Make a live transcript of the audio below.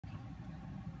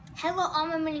Hello, all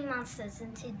my mini monsters,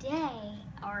 and today,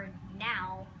 or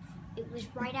now, it was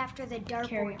right after the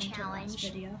dartboard challenge.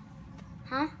 Video.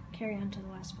 Huh? Carry on to the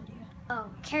last video. Oh,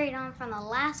 carried on from the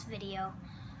last video.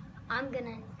 I'm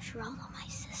gonna draw on my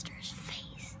sister's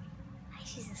face.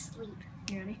 She's asleep.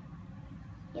 You ready?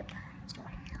 Yep. Let's go.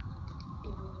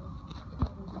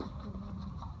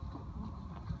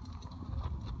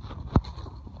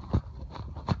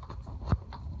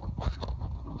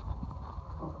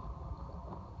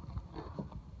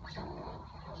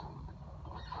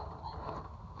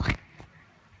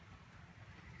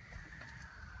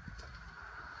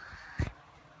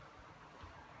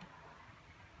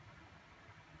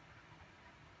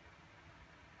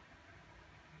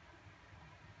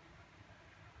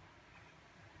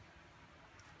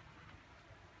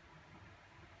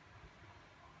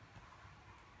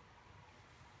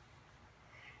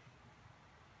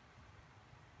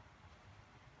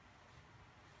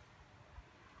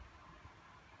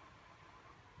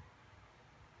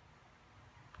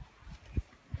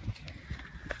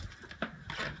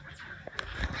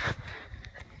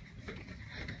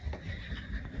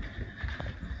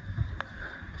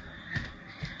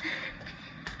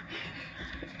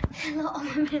 Hello, all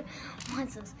my mini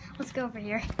monsters. Let's go over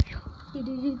here.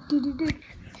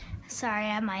 Sorry,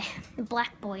 I have my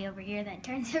black boy over here that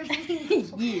turns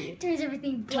everything Yeah. turns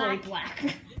everything black. Totally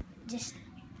black. Just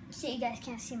so you guys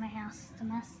can't see my house. It's a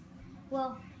mess.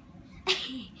 Well,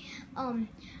 I'm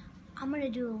gonna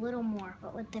do a little more,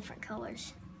 but with different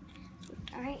colors.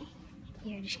 All right,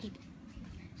 here, just keep it.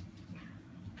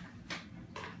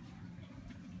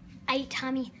 Hey,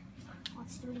 Tommy,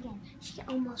 let's do it again. She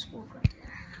almost woke right there.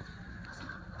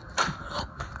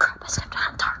 Crap, I stepped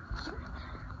on a dart.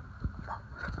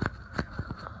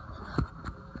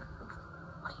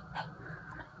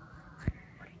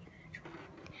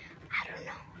 I don't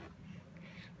know.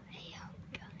 Hey,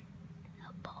 got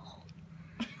a ball.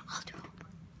 I'll do it.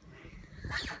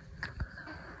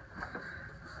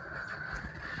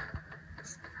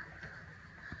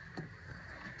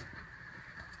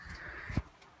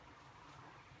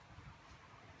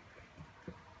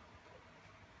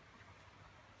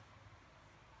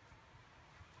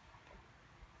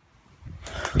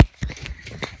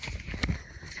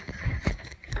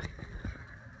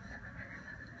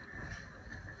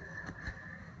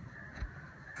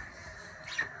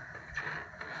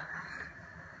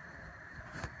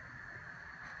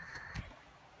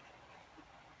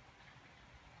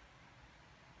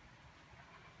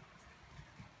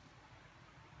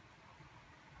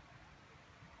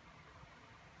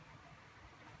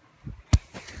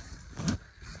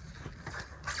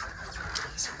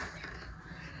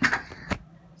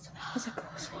 That was a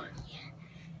close one.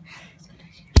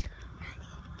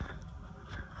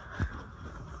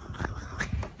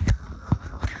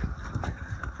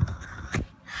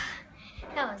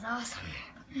 That was awesome.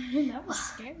 That was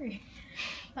scary.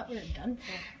 Thought we were done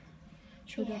for.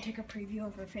 Should we go take a preview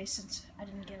of her face since I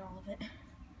didn't get all of it?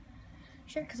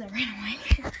 Sure, because I ran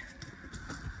away.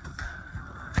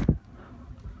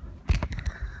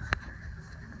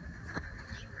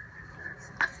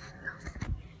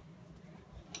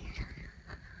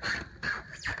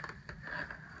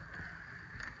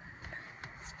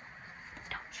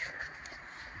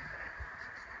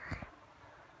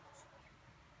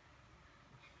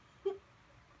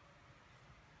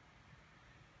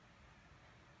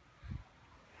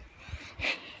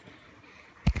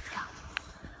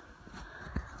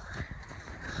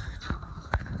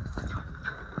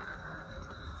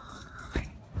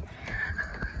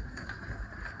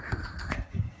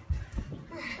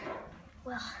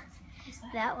 Well,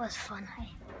 that was fun.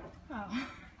 Oh.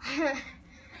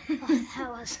 Oh, that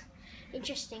was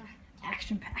interesting.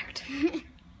 Action-packed.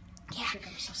 Yeah.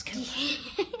 I'm so scared.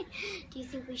 Do you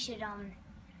think we should,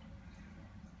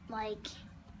 like,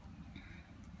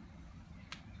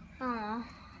 I don't know.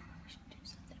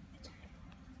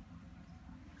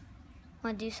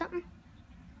 Want to do something?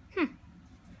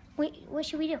 Wait, what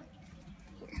should we do?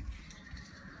 Here.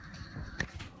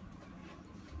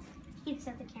 You can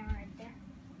set the camera right there.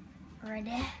 Right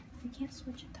there. We can't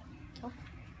switch it though. Oh.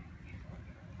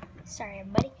 Sorry,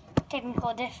 everybody.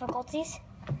 Technical difficulties.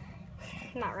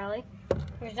 Not really.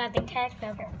 There's nothing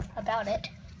technical about it.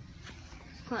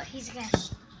 Well, he's gonna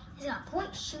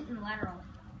point, shoot, and lateral.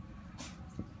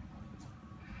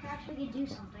 Perhaps we could do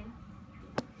something.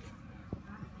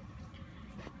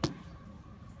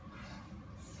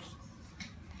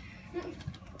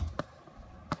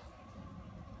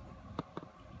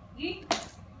 Yeet.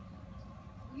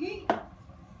 Yeet.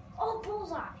 Oh,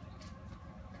 bullseye.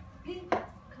 Yeet.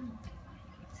 Come on.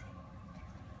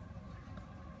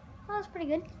 That was pretty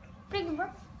good. Pretty good, bro.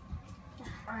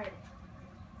 Alright.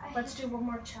 Let's do one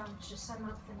more challenge. Just sum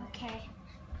up the night. Okay.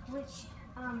 Which,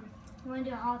 you want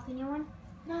to do a jalapeno one?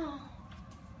 No.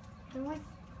 The one?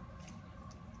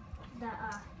 The,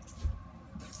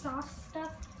 sauce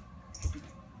stuff?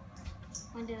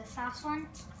 Want to do the sauce one?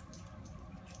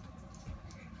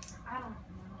 I don't know.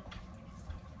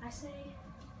 I say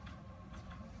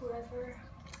whoever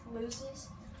loses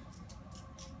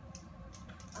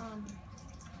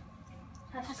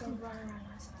has to go run around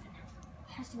outside.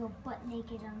 Has to go butt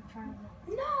naked in front of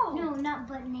it. No! No, not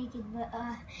butt naked, but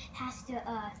has to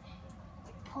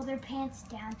pull their pants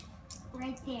down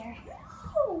right there.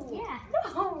 No! Yeah.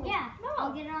 No! Yeah. No!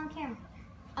 I'll get it on camera.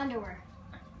 Underwear.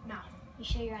 No. You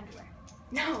show your underwear.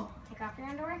 No! Take off your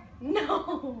underwear.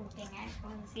 No! Dang, I just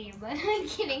want to see you, but I'm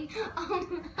kidding.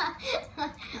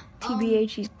 TBH,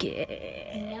 he's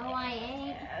gay. No, I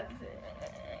ain't.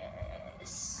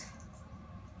 Gavis.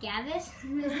 Gavis?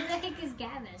 Who the heck is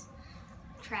Gavis?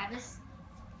 Travis.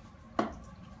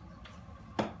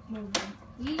 Moving.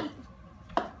 Yee.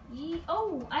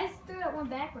 Oh, I threw that one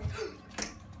backwards.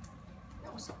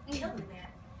 That was killing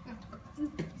that.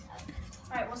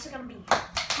 Alright, what's it gonna be?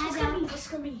 What's What's it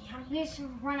gonna be? You just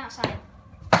run outside.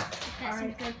 That seems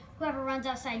Alright. good. Whoever runs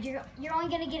outside, you're only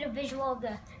gonna get a visual of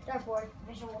the dartboard.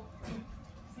 Visual.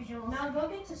 No, they'll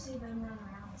get to see them run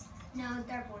around. No,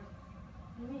 dartboard.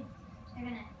 What do you mean? They're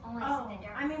gonna only Oh, see the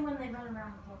dartboard. I mean when they run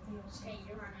around the wheel. Okay,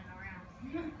 you're running around.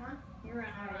 Huh? You're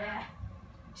running Oh, around. yeah.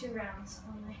 2 rounds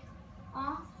only.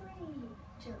 All 3.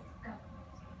 2. Go.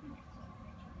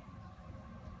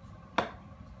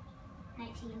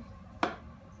 19.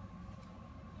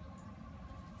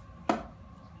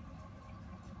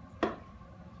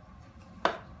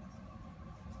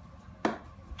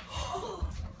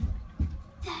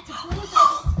 That's a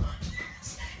bullseye.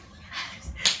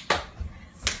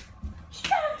 He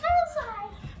got a bullseye.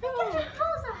 He got a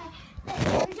bullseye.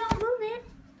 Don't move it.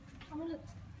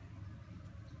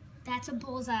 That's a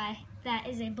bullseye. That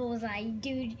is a bullseye,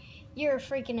 dude. You're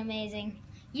freaking amazing.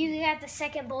 You got the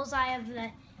second bullseye of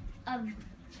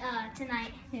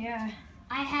tonight. Yeah.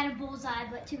 I had a bullseye,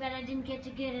 but too bad I didn't get to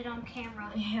get it on camera.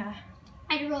 Yeah.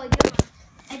 I had a really good one.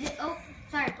 I did. Oh,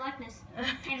 sorry, blackness.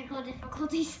 Technical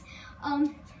difficulties.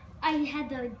 I had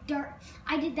the dart.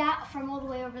 I did that from all the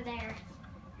way over there.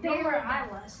 You know where I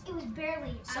was. It was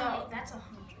barely. So that's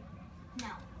 100. No.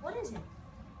 What is it?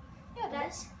 Yeah,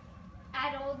 that's.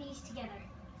 Add all these together.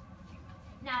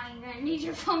 Now you're gonna need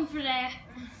your phone for that.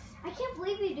 I can't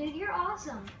believe you, dude. You're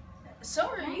awesome. So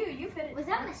are you. You've hit it. Was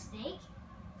that a mistake?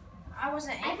 I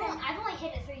wasn't I've aiming. only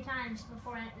hit it 3 times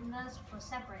before, and those were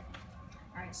separate.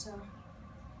 Alright, so.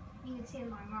 You can see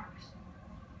my marks.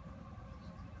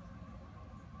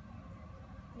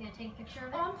 You gonna take a picture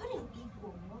of it? Oh, I'm putting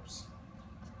equal. Whoops.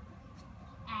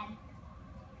 Add.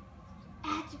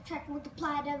 Add, subtract,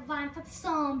 multiply, divide for the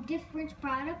sum, difference,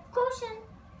 product, quotient.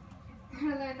 I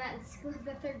learned that in school,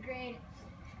 the 3rd grade.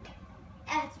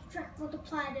 Add, subtract,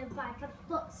 multiply, divide for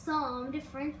the sum,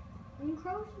 difference, and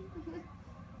quotient.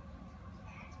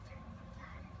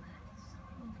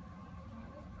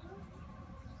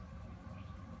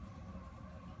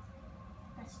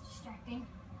 That's distracting.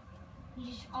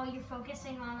 All you're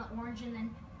focusing on the orange, and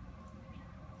then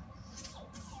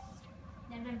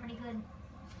that'd been pretty good.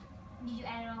 Did you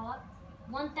add it all up?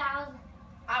 1,000.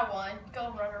 I won.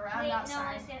 Go run around Wait, outside. no,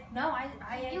 I said. No,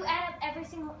 I You add up every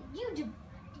single. Did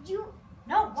you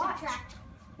No, watch. subtract?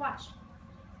 Watch.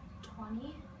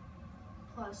 20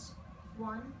 plus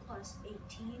 1 plus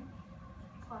 18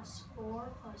 plus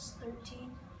 4 plus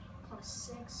 13 plus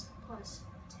 6 plus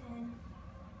 10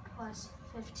 plus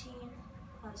 15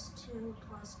 plus 2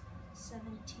 plus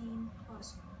 17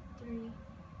 plus 3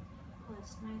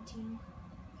 plus 19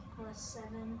 plus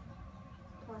 7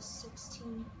 plus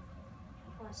 16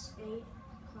 plus 8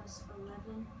 plus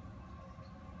 11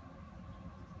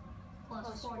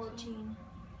 plus 14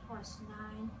 plus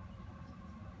 9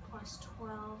 plus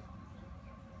 12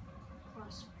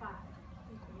 plus 5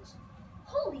 equals.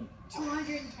 Holy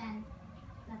 210.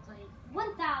 That's like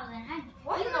 1,000.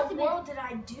 What you in must the have world did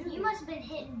I do? You must have been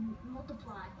hitting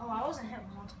multiply. Oh, I wasn't hitting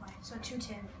multiply. So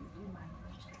 210.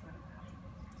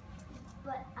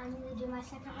 But I'm gonna do my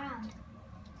second round.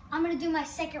 I'm gonna do my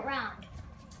second round.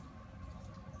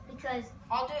 Because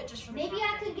I'll do it just for the maybe fun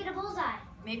I of it. could get a bullseye.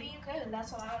 Maybe you could.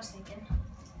 That's what I was thinking.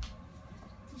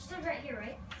 You stood right here,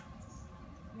 right?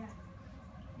 Yeah.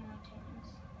 Yeah, I'm taking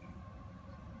this.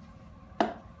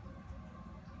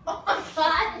 Oh my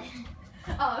god!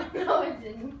 Oh no, it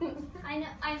didn't.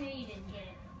 I knew you didn't get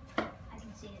it. I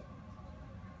can see it.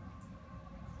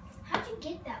 How'd you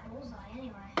get that bullseye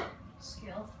anyway?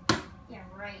 Skill. Yeah,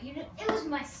 right. It was a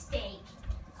mistake.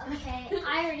 Okay,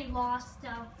 I I already lost.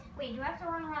 Wait, do I have to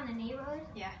run around the neighborhood?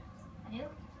 Yeah. I do?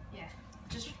 Yeah.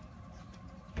 Just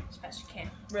as fast as you can.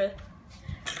 Really?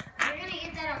 You're gonna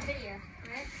get that on video,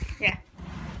 right? Yeah.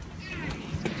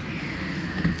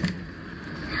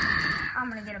 I'm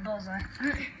gonna get a bullseye.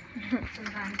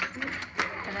 Sometime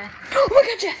today. Oh my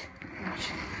god, Jeff!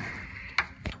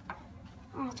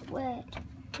 Oh, it's wet.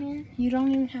 Man. You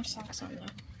don't even have socks on though.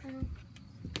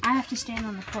 I have to stand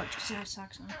on the porch because I have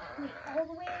socks on. Wait, all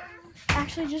the way around?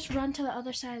 Actually, just run to the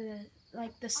other side of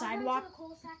the sidewalk. I'll run to the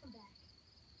cul-de-sac and back.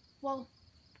 Well,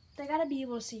 they gotta be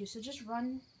able to see you, so just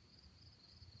run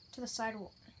to the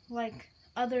sidewalk,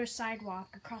 other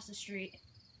sidewalk across the street.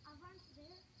 I'll run to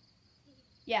there?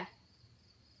 Yeah.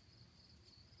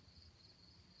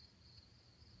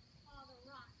 Oh, the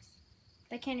rocks.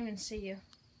 They can't even see you.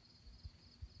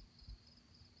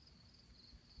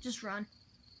 Just run.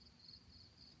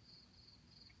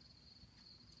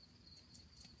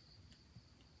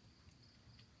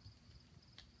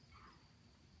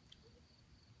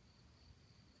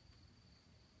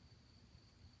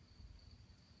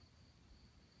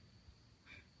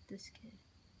 This kid.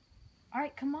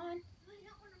 Alright, come on. I don't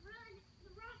want to run. The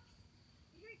rocks.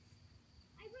 It hurts.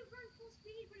 I would run full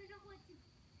speed, but I don't want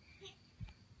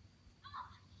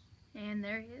to. And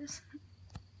there he is.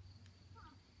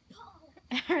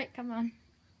 Oh. Alright, come on.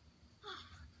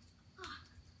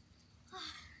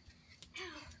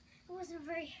 It wasn't a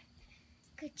very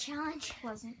good challenge.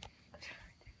 Wasn't.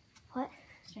 What?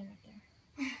 Stand right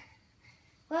there.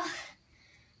 Well,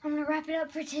 I'm going to wrap it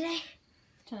up for today.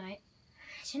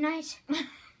 Tonight.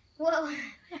 Whoa.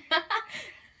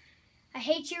 I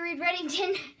hate you, Reed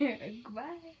Reddington.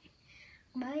 Goodbye.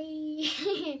 Bye.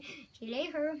 See you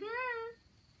later.